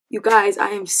You guys,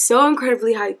 I am so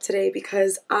incredibly hyped today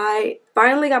because I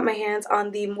finally got my hands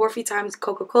on the Morphe x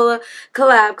Coca Cola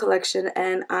collab collection,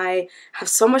 and I have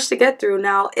so much to get through.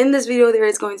 Now, in this video, there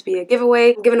is going to be a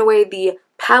giveaway. I'm giving away the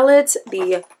palette,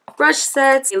 the brush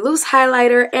set, the loose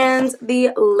highlighter, and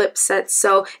the lip set.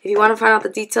 So if you want to find out the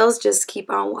details, just keep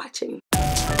on watching.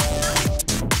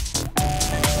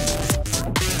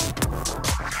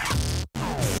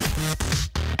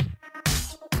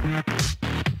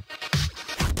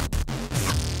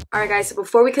 Alright guys, so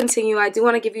before we continue, I do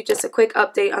want to give you just a quick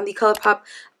update on the ColourPop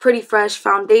Pretty Fresh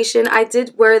foundation. I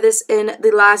did wear this in the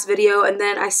last video, and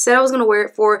then I said I was going to wear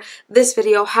it for this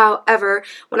video. However,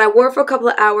 when I wore it for a couple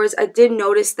of hours, I did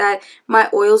notice that my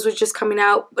oils were just coming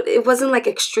out, but it wasn't like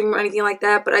extreme or anything like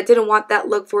that, but I didn't want that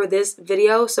look for this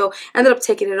video, so I ended up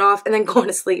taking it off and then going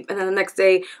to sleep, and then the next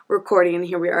day recording, and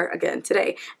here we are again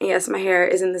today. And yes, my hair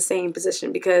is in the same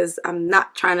position because I'm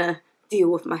not trying to deal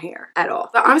with my hair at all.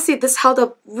 But honestly, this held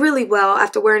up really well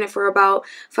after wearing it for about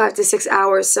 5 to 6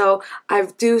 hours, so I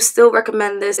do still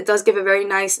recommend this. It does give a very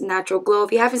nice natural glow.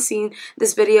 If you haven't seen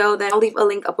this video, then I'll leave a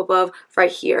link up above right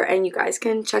here and you guys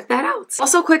can check that out.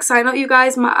 Also, quick side note, you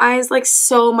guys, my eyes look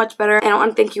so much better, and I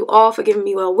want to thank you all for giving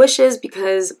me well wishes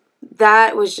because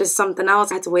that was just something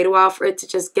else. I had to wait a while for it to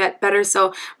just get better, so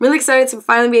I'm really excited to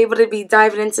finally be able to be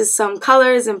diving into some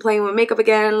colors and playing with makeup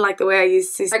again like the way I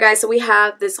used to. Alright guys, so we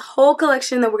have this whole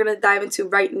collection that we're going to dive into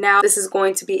right now. This is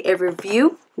going to be a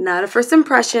review, not a first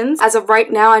impressions. As of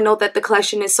right now, I know that the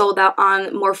collection is sold out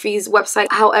on Morphe's website.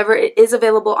 However, it is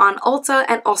available on Ulta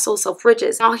and also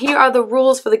Selfridges. Now, here are the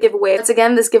rules for the giveaway. Once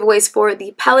again, this giveaway is for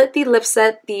the palette, the lip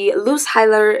set, the loose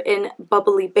highlighter in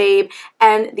Bubbly Babe,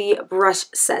 and the brush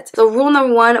set. So rule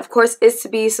number 1, of course, is to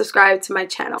be subscribed to my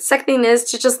channel. Second thing is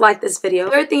to just like this video.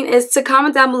 Third thing is to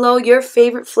comment down below your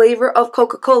favorite flavor of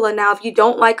Coca-Cola. Now, if you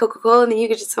don't like Coca-Cola, then you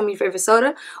can just tell me your favorite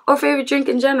soda or favorite drink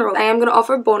in general. I am going to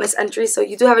offer bonus entries, so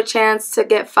you do have a chance to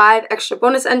get 5 extra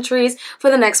bonus entries for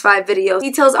the next 5 videos.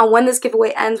 Details on when this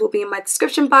giveaway ends will be in my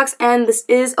description box, and this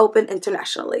is open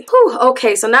internationally. Whew,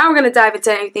 okay, so now we're going to dive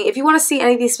into anything. If you want to see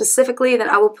anything specifically, then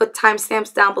I will put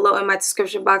timestamps down below in my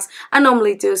description box. I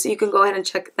normally do, so you can go ahead and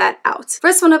check that out.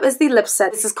 First one up is the lip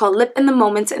set. This is called Lip in the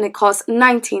Moment, and it costs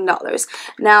 $19.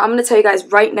 Now, I'm going to tell you guys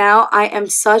right now, I am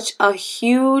such a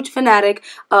huge fanatic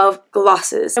of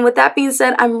glosses. And with that being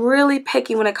said, I'm really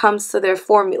picky when it comes to their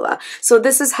formula. So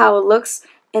this is how it looks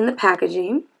in the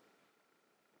packaging.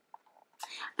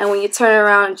 And when you turn it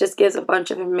around, it just gives a bunch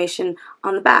of information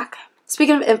on the back.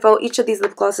 Speaking of info, each of these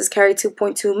lip glosses carry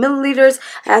 2.2 milliliters,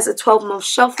 it has a 12-month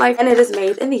shelf life, and it is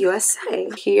made in the USA.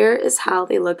 Here is how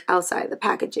they look outside the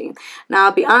packaging. Now,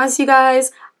 I'll be honest, you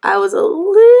guys, I was a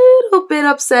little bit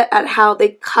upset at how they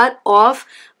cut off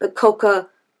the Coca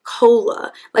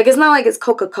Cola. Like, it's not like it's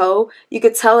Coca Cola. You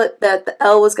could tell it that the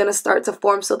L was going to start to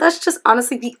form, so that's just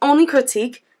honestly the only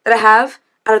critique that I have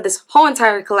out of this whole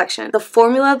entire collection. The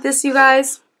formula of this, you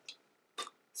guys,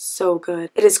 so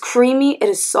good. It is creamy, it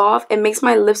is soft, it makes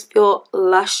my lips feel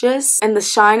luscious, and the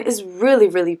shine is really,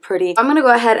 really pretty. I'm gonna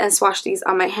go ahead and swatch these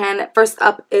on my hand. First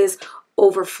up is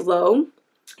Overflow.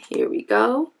 Here we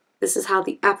go. This is how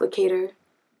the applicator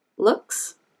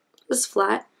looks. Just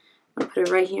flat. I'm gonna put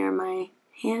it right here on my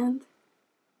hand.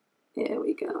 There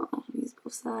we go. Use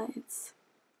both sides.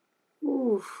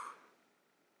 Ooh.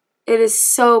 It is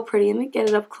so pretty. Let me get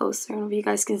it up closer. I don't know if you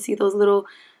guys can see those little,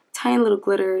 tiny little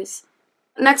glitters.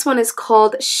 Next one is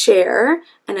called Share,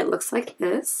 and it looks like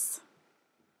this.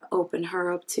 Open her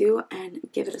up too and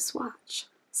give it a swatch.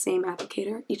 Same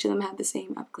applicator. Each of them have the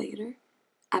same applicator.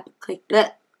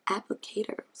 Applicator.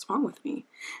 What's wrong with me?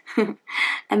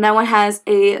 And that one has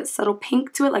a subtle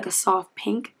pink to it, like a soft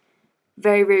pink.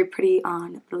 Very, very pretty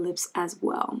on the lips as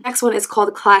well. Next one is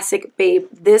called Classic Babe.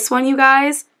 This one, you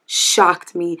guys,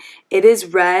 shocked me. It is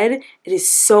red. It is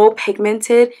so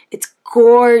pigmented. It's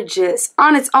gorgeous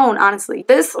on its own, honestly.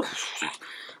 This,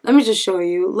 let me just show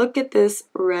you. Look at this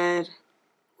red.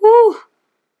 Woo,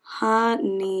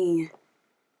 honey.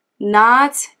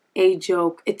 Not a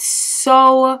joke. It's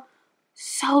so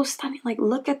stunning. Like,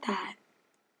 look at that.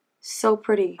 So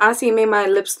pretty. Honestly, it made my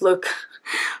lips look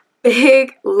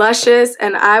big, luscious,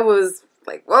 and I was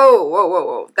like, whoa, whoa, whoa,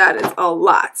 whoa, that is a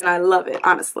lot, and I love it,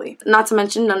 honestly. Not to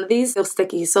mention, none of these feel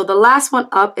sticky. So the last one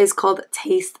up is called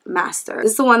Taste Master.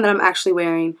 This is the one that I'm actually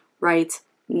wearing right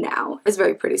now. It's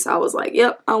very pretty, so I was like,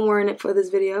 yep, I'm wearing it for this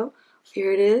video.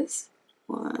 Here it is.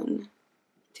 1,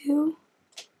 2,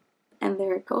 and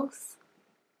there it goes.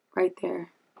 Right there.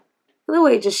 Look at the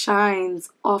way it just shines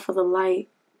off of the light.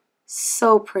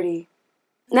 So pretty.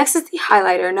 Next is the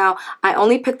highlighter. Now, I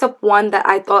only picked up one that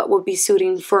I thought would be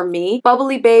suiting for me.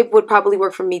 Bubbly Babe would probably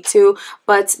work for me too,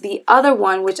 but the other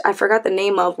one, which I forgot the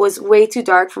name of, was way too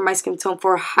dark for my skin tone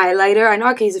for a highlighter. I know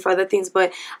I can use it for other things,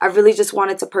 but I really just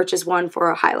wanted to purchase one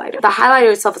for a highlighter. The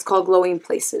highlighter itself is called Glowing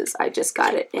Places. I just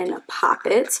got it in Pop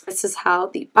It. This is how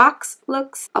the box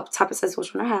looks. Up top it says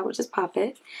which one I have, which is Pop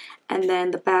It. And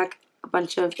then the back, a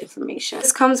bunch of information.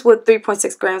 This comes with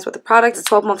 3.6 grams worth of product. It's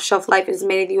 12-month shelf life. It is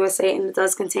made in the USA and it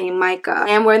does contain mica.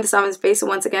 I am wearing this on my face, so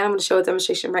once again I'm going to show a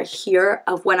demonstration right here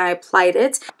of when I applied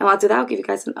it. And while I do that, I'll give you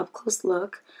guys an up-close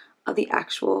look of the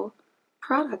actual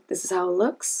product. This is how it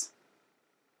looks.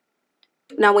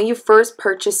 Now, when you first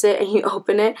purchase it and you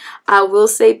open it, I will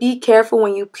say be careful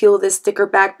when you peel this sticker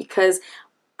back, because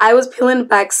I was peeling it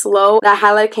back slow. That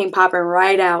highlight came popping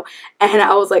right out and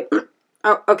I was like,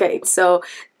 oh, okay, so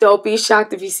don't be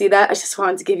shocked if you see that. I just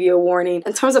wanted to give you a warning.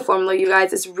 In terms of formula, you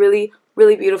guys, it's really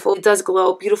beautiful. It does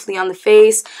glow beautifully on the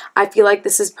face. I feel like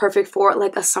this is perfect for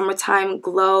like a summertime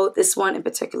glow. This one in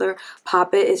particular,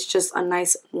 Pop It, is just a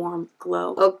nice warm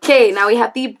glow. Okay, now we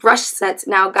have the brush set.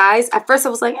 Now guys, at first I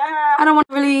was like, I don't want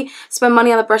to really spend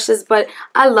money on the brushes, but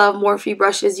I love Morphe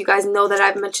brushes. You guys know that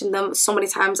I've mentioned them so many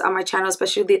times on my channel,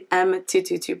 especially the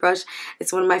M222 brush.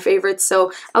 It's one of my favorites.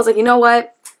 So I was like, you know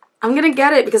what? I'm going to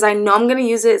get it because I know I'm going to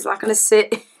use it. It's not going to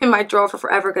sit in my drawer for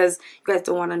forever because you guys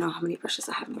don't want to know how many brushes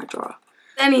I have in my drawer.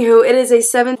 Anywho, it is a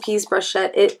 7-piece brush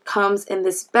set. It comes in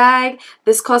this bag.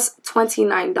 This costs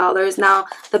 $29. Now,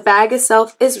 the bag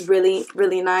itself is really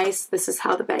nice. This is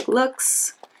how the bag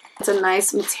looks. It's a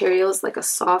nice material. It's like a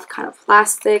soft kind of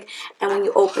plastic. And when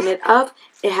you open it up,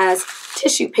 it has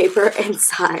tissue paper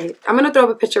inside. I'm going to throw up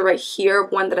a picture right here,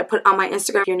 one that I put on my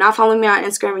Instagram. If you're not following me on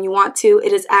Instagram and you want to,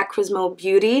 it is at ChrisMo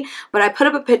Beauty. But I put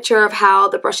up a picture of how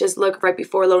the brushes look right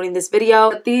before loading this video.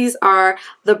 But these are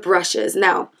the brushes.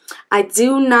 Now, I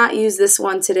do not use this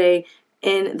one today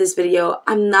in this video.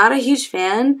 I'm not a huge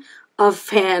fan of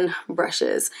fan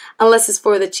brushes unless it's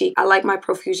for the cheek. I like my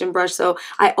Profusion brush, so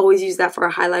I always use that for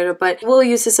a highlighter, but we'll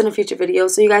use this in a future video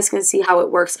so you guys can see how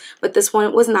it works. But this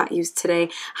one was not used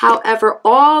today. However,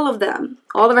 all the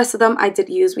rest of them I did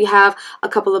use. We have a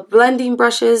couple of blending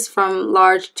brushes from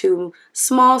large to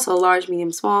small, so large,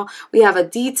 medium, small. We have a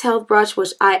detailed brush,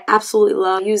 which I absolutely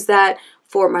love. I use that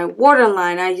for my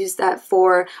waterline. I use that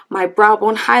for my brow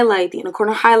bone highlight, the inner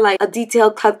corner highlight, a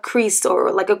detailed cut crease,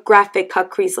 or like a graphic cut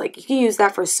crease. Like, you can use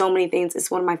that for so many things. It's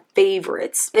one of my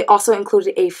favorites. It also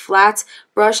included a flat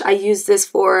brush. I use this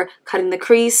for cutting the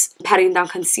crease, patting down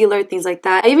concealer, things like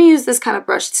that. I even use this kind of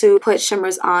brush to put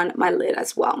shimmers on my lid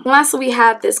as well. And lastly, we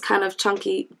have this kind of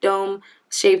chunky dome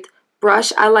shaped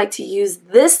brush. I like to use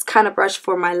this kind of brush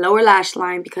for my lower lash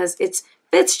line because it's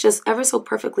fits just ever so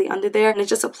perfectly under there, and it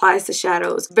just applies the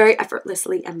shadows very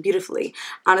effortlessly and beautifully.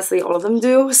 Honestly, all of them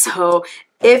do. So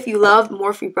if you love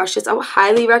Morphe brushes, I would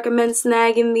highly recommend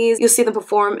snagging these. You'll see them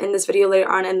perform in this video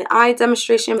later on in the eye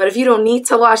demonstration, but if you don't need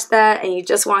to watch that and you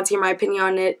just want to hear my opinion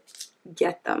on it,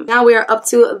 get them. Now we are up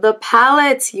to the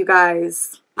palette, you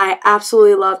guys. I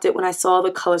absolutely loved it when I saw the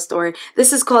color story.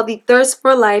 This is called the Thirst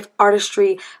for Life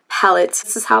Artistry Palette.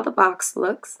 This is how the box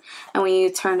looks. And when you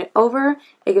turn it over,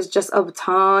 it gives just a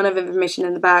ton of information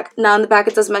in the back. Now in the back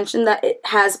it does mention that it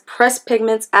has pressed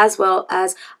pigments as well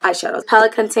as eyeshadows. The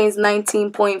palette contains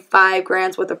 19.5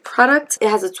 grams worth of product. It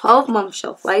has a 12-month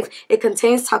shelf life. It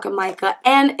contains talc and mica,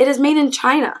 and it is made in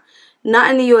China,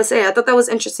 not in the USA. I thought that was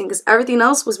interesting because everything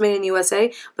else was made in the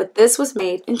USA, but this was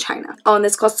made in China. Oh, and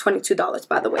this costs $22,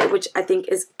 by the way, which I think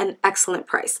is an excellent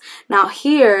price. Now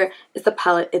here is the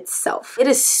palette itself. It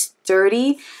is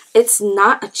sturdy. It's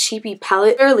not a cheapy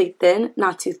palette. Fairly thin,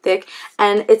 not too thick,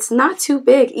 and it's not too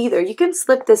big either. You can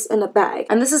slip this in a bag.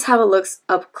 And this is how it looks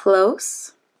up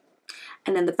close.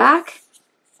 And in the back,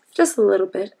 just a little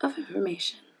bit of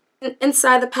information.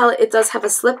 Inside the palette, it does have a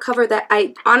slip cover that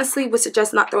I honestly would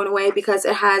suggest not throwing away because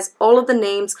it has all of the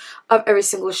names of every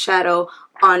single shadow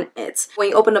on it. When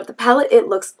you open up the palette, it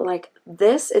looks like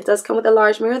this. It does come with a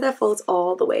large mirror that folds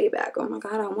all the way back. Oh my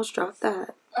god, I almost dropped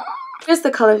that. Here's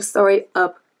the color story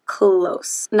up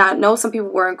close. Now, I know some people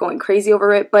weren't going crazy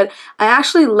over it, but I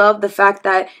actually love the fact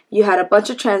that you had a bunch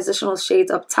of transitional shades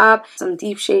up top, some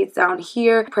deep shades down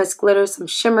here, pressed glitter, some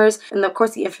shimmers, and of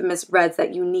course the infamous reds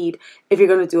that you need if you're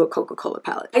going to do a Coca Cola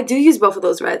palette. I do use both of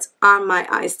those reds on my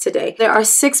eyes today. There are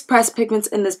 6 pressed pigments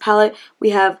in this palette.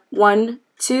 We have 1,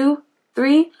 2,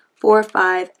 3, 4,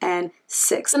 5, and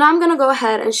 6. So now I'm going to go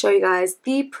ahead and show you guys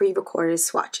the pre-recorded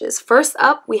swatches. First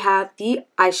up, we have the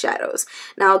eyeshadows.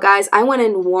 Now guys, I went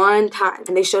in one time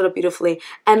and they showed up beautifully,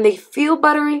 and they feel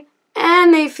buttery,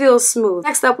 and they feel smooth.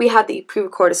 Next up, we have the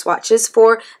pre-recorded swatches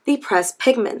for the pressed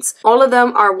pigments. All of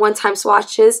them are one-time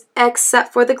swatches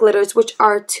except for the glitters, which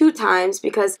are 2 times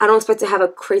because I don't expect to have a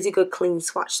crazy good clean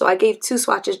swatch. So I gave 2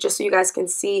 swatches just so you guys can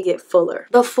see it fuller.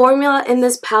 The formula in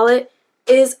this palette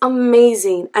is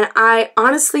amazing, and I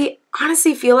honestly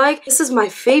feel like this is my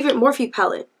favorite Morphe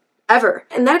palette ever,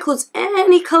 and that includes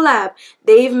any collab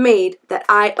they've made that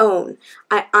I own.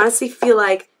 I honestly feel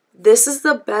like this is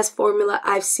the best formula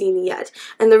I've seen yet.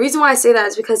 And the reason why I say that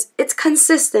is because it's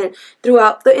consistent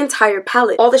throughout the entire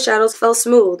palette. All the shadows fell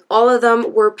smooth. All of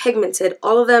them were pigmented.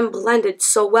 All of them blended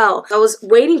so well. I was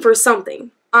waiting for something,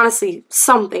 honestly,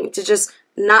 something to just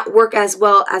not work as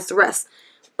well as the rest.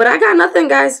 But I got nothing,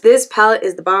 guys. This palette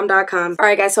is the bomb.com.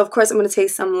 Alright, guys, so of course I'm going to take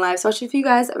some live swatches for you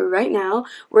guys right now.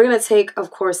 We're going to take,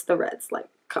 of course, the reds. Like,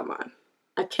 come on.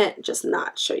 I can't just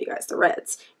not show you guys the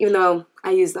reds, even though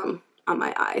I use them on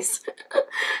my eyes.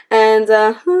 And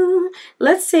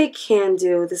let's say Can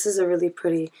Do. This is a really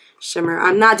pretty shimmer.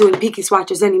 I'm not doing peaky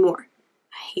swatches anymore.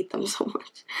 I hate them so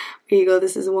much. Here you go.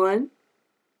 This is one.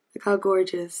 Look how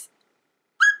gorgeous.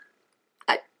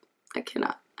 I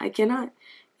cannot.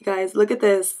 You guys, look at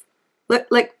this. Look,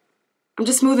 like, I'm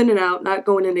just smoothing it out, not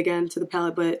going in again to the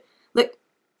palette, but look.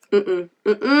 I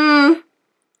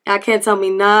can't tell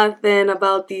me nothing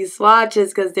about these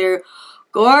swatches because they're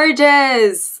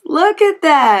gorgeous. Look at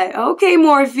that. Okay,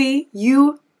 Morphe,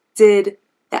 you did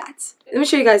that. Let me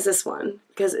show you guys this one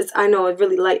because it's, I know, a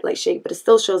really light shade, but it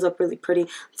still shows up really pretty.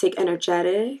 Take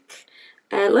Energetic.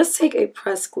 And let's take a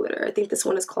pressed glitter. I think this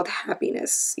one is called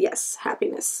Happiness. Yes,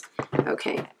 Happiness.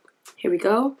 Okay, here we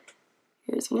go.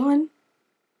 Here's one.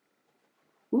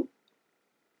 Ooh.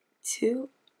 2.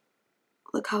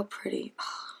 Look how pretty.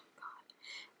 Oh,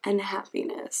 God. And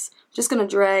Happiness. I'm just going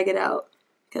to drag it out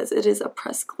because it is a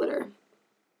pressed glitter.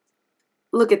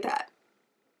 Look at that.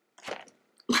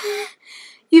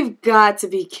 You've got to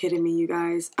be kidding me, you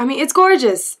guys. I mean, it's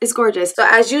gorgeous. It's gorgeous. So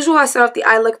as usual, I start off the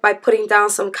eye look by putting down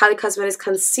some Kylie Cosmetics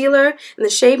concealer in the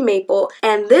shade Maple.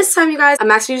 And this time, you guys, I'm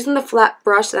actually using the flat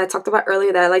brush that I talked about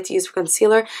earlier that I like to use for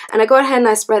concealer. And I go ahead and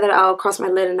I spread that out across my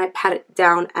lid and I pat it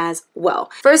down as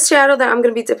well. First shadow that I'm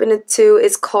going to be dipping into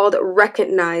is called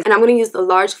Recognize. And I'm going to use the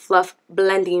large fluff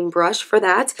blending brush for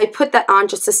that. I put that on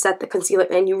just to set the concealer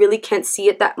in. You really can't see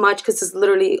it that much because it's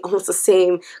literally almost the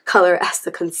same color as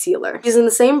the concealer. Using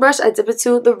the same brush, I dip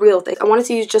into the Real Thing. I wanted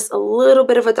to use just a little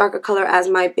bit of a darker color as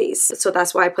my base, so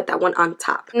that's why I put that one on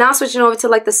top. Now switching over to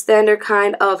like the standard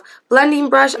kind of blending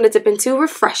brush, I'm going to dip into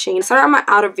Refreshing. I start on my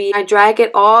outer V. I drag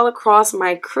it all across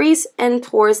my crease and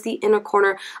towards the inner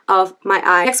corner of my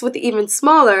eye. Next, with the even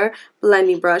smaller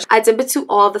blending brush, I dip into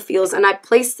All the Feels and I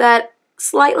place that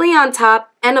slightly on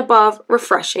top and above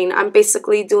Refreshing. I'm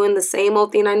basically doing the same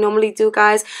old thing I normally do,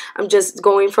 guys. I'm just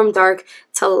going from dark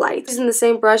to light. Using the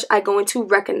same brush, I go into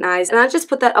Recognize, and I just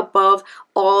put that above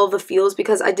All the Feels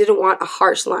because I didn't want a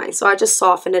harsh line, so I just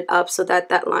soften it up so that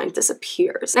that line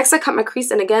disappears. Next, I cut my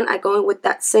crease, and again, I go in with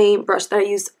that same brush that I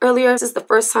used earlier. This is the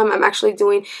first time I'm actually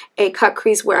doing a cut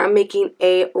crease where I'm making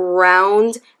a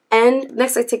round. And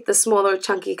next I take the smaller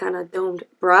chunky kind of domed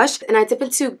brush and I dip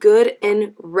into Good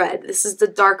in Red. This is the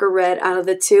darker red out of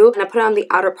the two, and I put it on the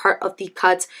outer part of the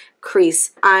cut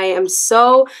crease. I am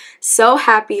so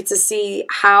happy to see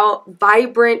how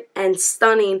vibrant and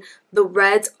stunning the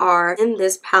reds are in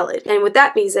this palette. And with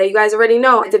that being said, you guys already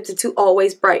know I dipped into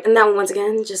Always Bright, and that one once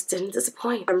again just didn't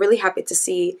disappoint. I'm really happy to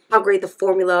see how great the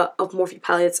formula of Morphe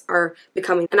palettes are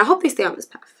becoming, and I hope they stay on this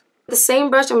path. The same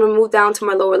brush, I'm going to move down to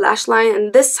my lower lash line,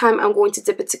 and this time I'm going to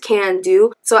dip it to Can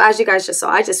Do. So as you guys just saw,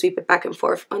 I just sweep it back and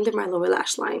forth under my lower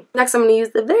lash line. Next, I'm going to use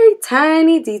the very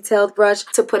tiny detailed brush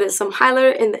to put in some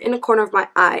highlighter in the inner corner of my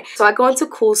eye. So I go into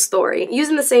Cool Story.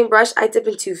 Using the same brush, I dip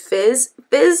into Fizz.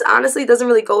 Fizz honestly doesn't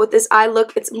really go with this eye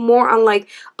look. It's more on like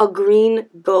a green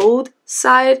gold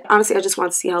side. Honestly, I just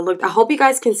want to see how it looked. I hope you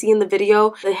guys can see in the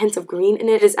video the hint of green in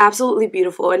it. It is absolutely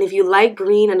beautiful, and if you like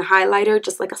green and highlighter,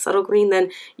 just like a subtle green, then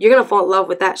you're gonna fall in love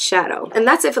with that shadow. And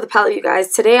that's it for the palette, you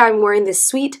guys. Today I'm wearing this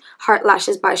Sweet Heart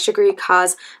Lashes by Sugary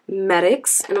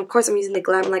Cosmetics, and of course I'm using the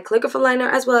Glam Light Calligraphy liner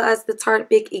as well as the Tarte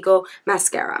Big Eagle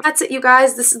mascara. That's it, you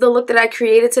guys. This is the look that I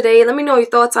created today. Let me know your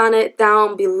thoughts on it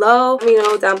down below. Let me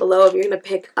know down below if you're gonna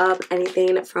pick up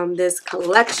anything from this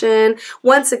collection.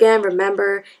 Once again,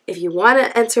 remember, if you want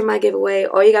to enter my giveaway,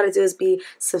 all you gotta do is be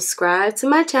subscribed to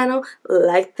my channel,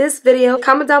 like this video,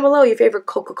 comment down below your favorite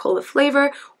Coca Cola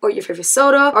flavor or your favorite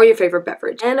soda or your favorite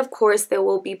beverage, and of course there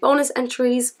will be bonus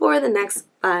entries for the next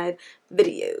 5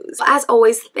 videos. As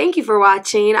always, thank you for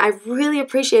watching. I really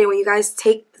appreciate it when you guys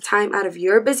take the time out of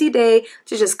your busy day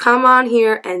to just come on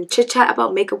here and chit chat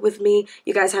about makeup with me.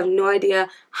 You guys have no idea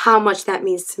how much that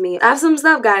means to me. I have some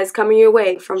stuff, guys, coming your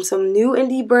way from some new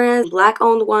indie brands, black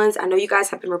owned ones. I know you guys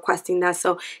have been requesting that,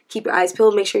 so keep your eyes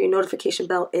peeled. Make sure your notification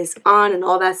bell is on and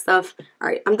all that stuff.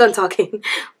 Alright, I'm done talking.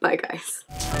 Bye, guys.